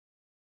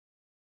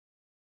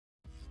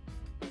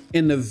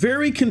in the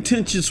very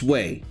contentious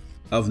way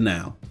of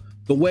now,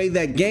 the way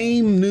that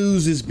game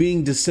news is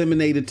being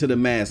disseminated to the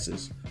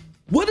masses,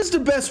 what is the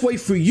best way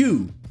for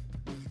you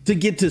to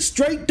get to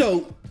straight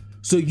dope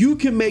so you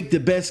can make the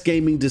best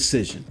gaming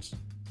decisions?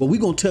 Well, we're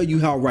going to tell you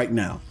how right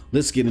now.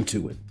 Let's get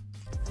into it.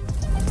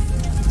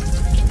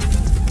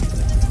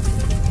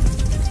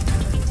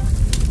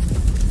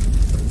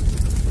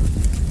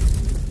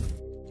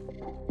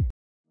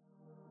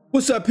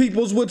 What's up,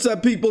 peoples? What's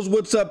up, peoples?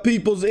 What's up,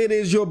 peoples? It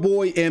is your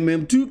boy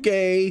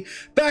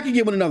MM2K back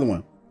again with another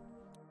one.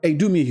 Hey,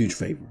 do me a huge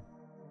favor,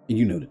 and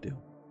you know the deal.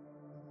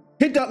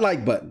 Hit that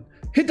like button,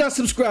 hit that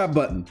subscribe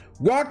button,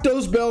 rock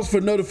those bells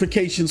for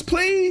notifications,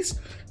 please,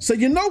 so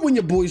you know when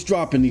your boy's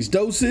dropping these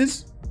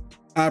doses.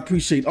 I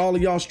appreciate all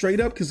of y'all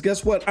straight up, because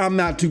guess what? I'm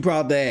not too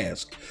proud to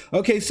ask.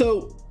 Okay,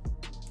 so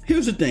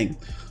here's the thing.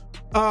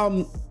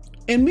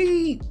 In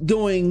me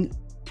doing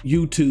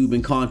YouTube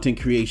and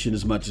content creation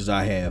as much as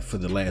I have for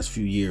the last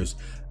few years,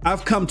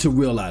 I've come to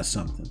realize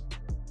something.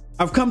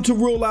 I've come to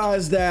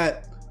realize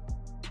that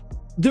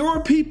there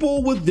are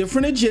people with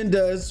different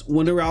agendas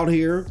when they're out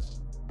here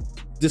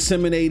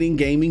disseminating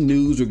gaming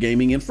news or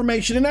gaming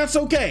information, and that's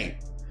okay.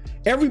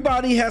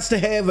 Everybody has to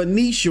have a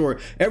niche,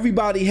 or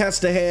everybody has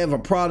to have a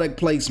product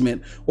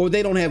placement, or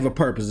they don't have a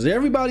purpose. If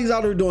everybody's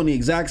out there doing the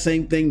exact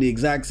same thing the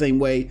exact same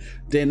way,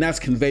 then that's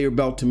conveyor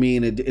belt to me,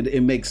 and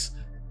it makes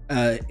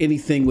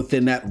anything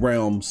within that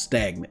realm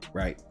stagnant,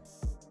 right?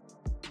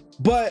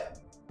 But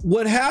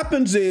what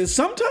happens is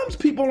sometimes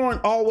people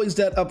aren't always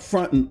that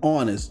upfront and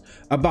honest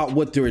about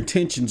what their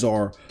intentions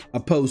are,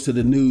 opposed to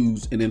the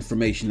news and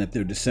information that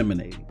they're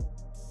disseminating.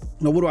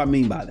 Now, what do I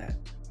mean by that?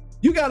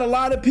 You got a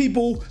lot of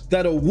people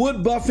that are wood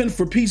buffing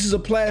for pieces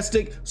of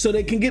plastic so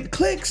they can get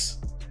clicks,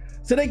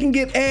 so they can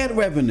get ad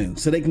revenue,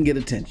 so they can get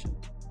attention.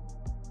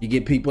 You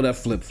get people that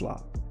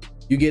flip-flop.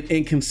 You get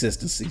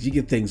inconsistencies. You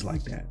get things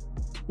like that.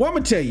 Well, I'm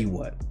gonna tell you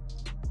what.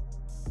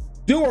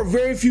 There are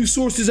very few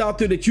sources out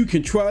there that you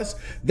can trust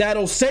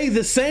that'll say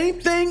the same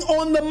thing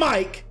on the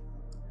mic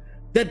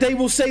that they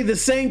will say the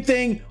same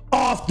thing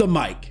off the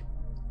mic.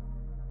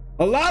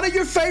 A lot of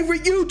your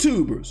favorite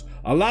YouTubers,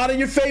 a lot of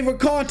your favorite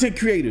content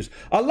creators,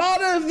 a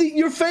lot of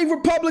your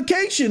favorite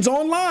publications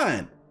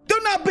online,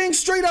 they're not being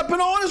straight up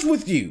and honest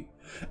with you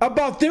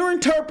about their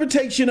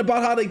interpretation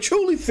about how they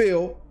truly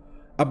feel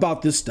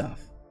about this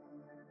stuff.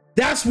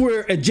 That's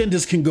where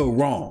agendas can go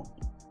wrong.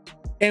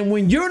 And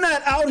when you're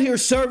not out here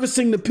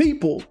servicing the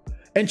people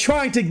and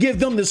trying to give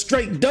them the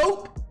straight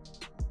dope,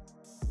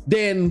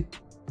 then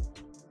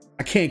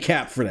I can't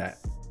cap for that.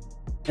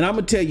 And I'm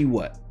gonna tell you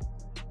what,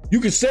 you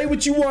can say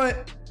what you want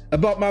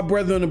about my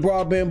brethren, the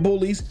Broadband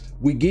Bullies.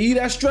 We give you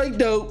that straight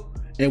dope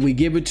and we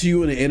give it to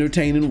you in an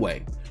entertaining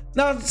way.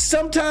 Now,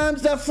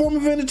 sometimes that form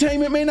of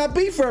entertainment may not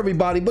be for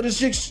everybody, but it's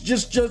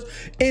just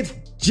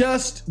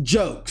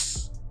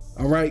jokes,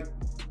 all right?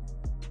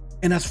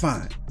 And that's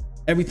fine.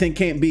 Everything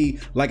can't be,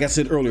 like I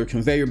said earlier,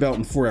 conveyor belt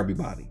and for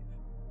everybody.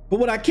 But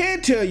what I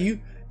can tell you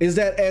is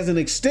that as an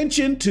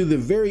extension to the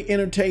very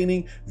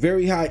entertaining,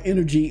 very high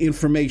energy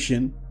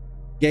information,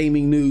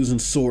 gaming news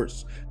and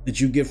sorts that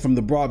you get from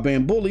the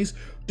Broadband Bullies,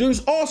 there's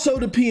also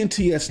the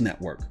PNTS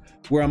network,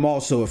 where I'm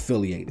also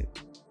affiliated.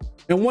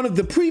 And one of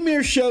the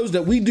premier shows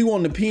that we do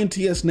on the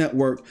PNTS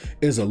network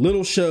is a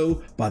little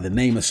show by the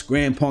name of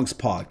Scrampunk's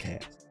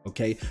Podcast.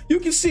 Okay, you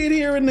can see it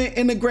here in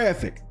the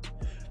graphic.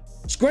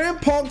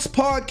 Scrampunk's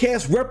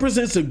Podcast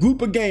represents a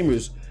group of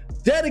gamers,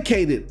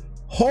 dedicated,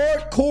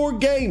 hardcore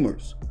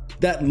gamers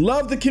that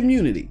love the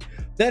community,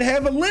 that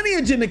have a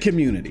lineage in the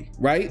community,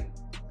 right?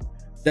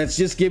 That's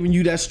just giving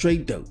you that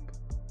straight dope.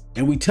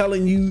 And we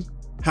telling you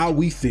how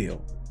we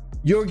feel.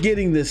 You're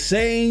getting the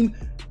same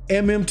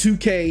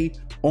MM2K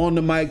on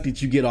the mic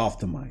that you get off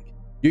the mic.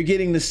 You're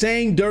getting the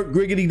same dirt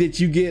griggity that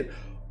you get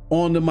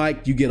on the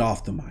mic, you get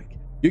off the mic.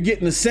 You're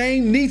getting the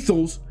same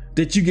neethles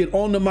that you get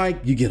on the mic,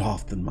 you get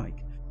off the mic.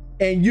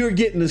 And you're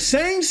getting the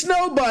same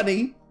snow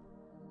bunny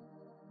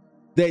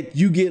that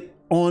you get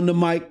on the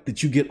mic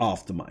that you get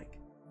off the mic.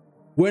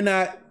 We're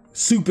not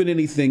souping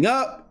anything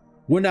up.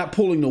 We're not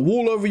pulling the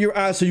wool over your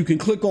eyes so you can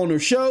click on our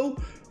show.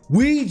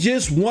 We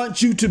just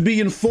want you to be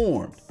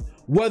informed.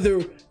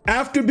 Whether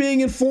after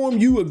being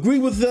informed you agree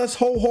with us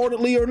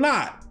wholeheartedly or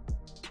not.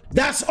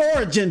 That's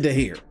our agenda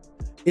here,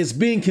 is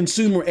being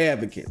consumer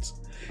advocates.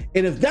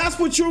 And if that's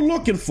what you're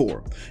looking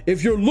for,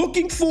 if you're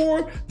looking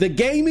for the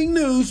gaming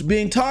news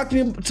being talked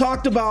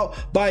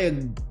about by a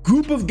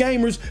group of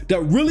gamers that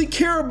really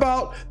care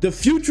about the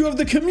future of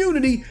the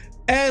community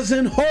as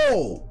in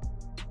whole,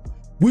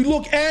 we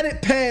look at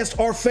it past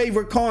our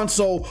favorite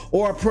console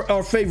or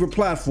our favorite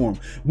platform.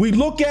 We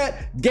look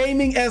at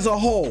gaming as a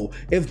whole.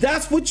 If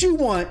that's what you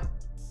want,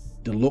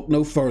 then look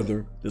no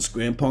further than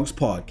Scrampunk's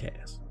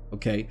Podcast.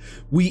 Okay,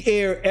 we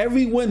air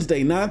every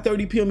Wednesday,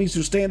 9:30 p.m.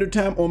 Eastern Standard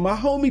Time on my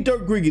homie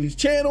Dirt Griggity's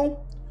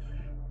channel.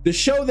 The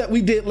show that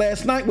we did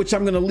last night, which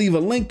I'm going to leave a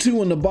link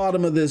to on the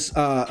bottom of this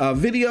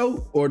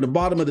video or the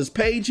bottom of this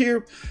page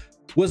here,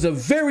 was a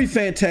very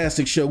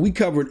fantastic show. We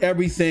covered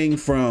everything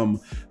from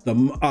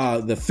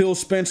the Phil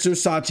Spencer,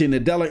 Satya, and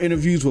Nadella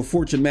interviews with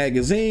Fortune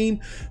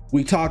magazine.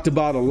 We talked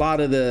about a lot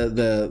of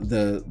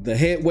the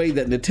headway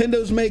that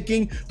Nintendo's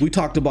making. We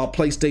talked about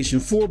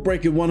PlayStation 4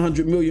 breaking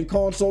 100 million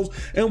consoles,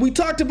 and we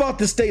talked about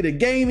the state of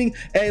gaming,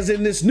 as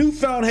in this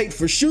newfound hate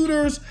for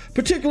shooters,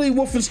 particularly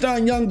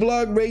Wolfenstein,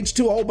 Youngblood, Rage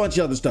 2, a whole bunch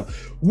of other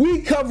stuff.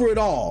 We cover it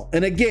all,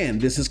 and again,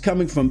 this is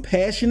coming from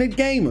passionate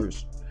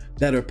gamers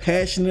that are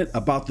passionate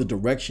about the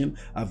direction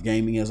of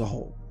gaming as a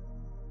whole.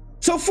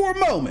 So for a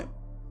moment,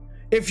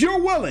 if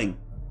you're willing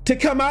to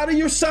come out of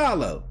your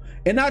silo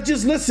and not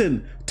just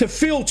listen to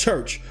Phil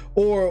Church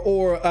or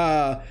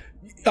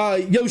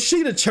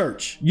Yoshida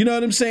Church, you know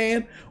what I'm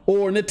saying?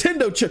 Or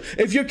Nintendo Church.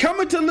 If you're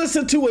coming to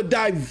listen to a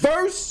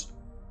diverse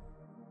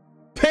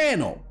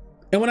panel,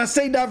 and when I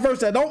say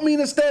diverse, I don't mean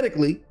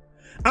aesthetically,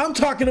 I'm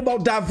talking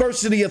about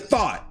diversity of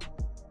thought.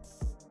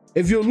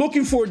 If you're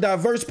looking for a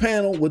diverse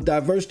panel with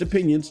diverse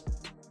opinions,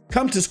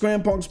 come to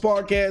Scram Punk's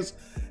podcast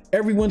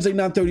every Wednesday,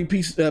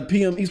 9:30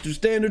 p.m. Eastern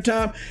Standard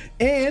Time.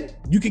 And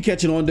you can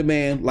catch it on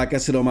demand, like I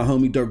said, on my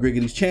homie Dirk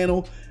Griggity's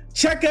channel.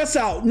 Check us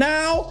out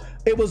now.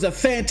 It was a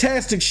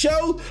fantastic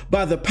show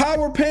by the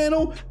Power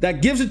Panel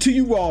that gives it to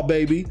you raw,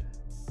 baby.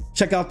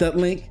 Check out that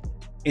link,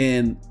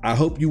 and I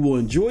hope you will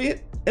enjoy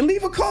it. And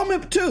leave a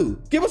comment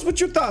too. Give us what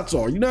your thoughts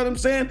are. You know what I'm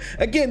saying?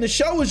 Again, the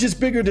show is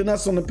just bigger than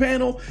us on the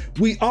panel.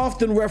 We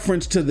often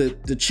reference to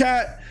the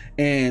chat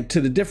and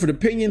to the different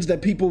opinions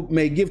that people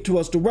may give to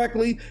us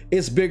directly.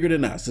 It's bigger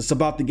than us. It's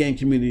about the game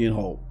community in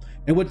whole.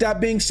 And with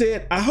that being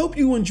said, I hope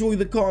you enjoy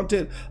the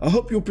content. I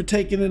hope you'll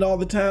partake in it all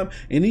the time.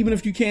 And even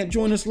if you can't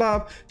join us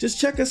live,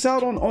 just check us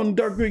out on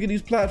Dirk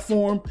Griggity's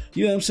platform,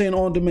 you know what I'm saying,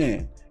 on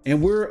demand.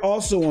 And we're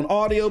also on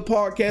audio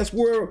podcasts.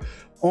 We're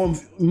on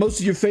most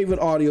of your favorite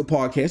audio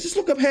podcasts. Just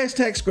look up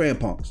hashtag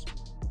ScramPunks.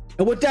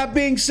 And with that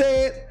being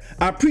said,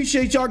 I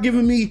appreciate y'all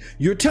giving me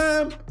your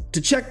time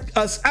to check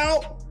us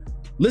out.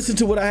 Listen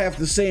to what I have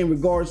to say in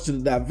regards to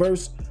the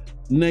diverse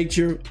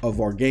nature of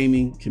our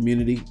gaming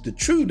community, the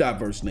true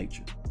diverse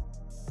nature.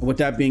 And with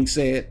that being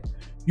said,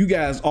 you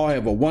guys all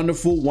have a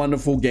wonderful,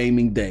 wonderful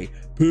gaming day.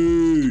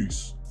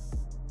 Peace.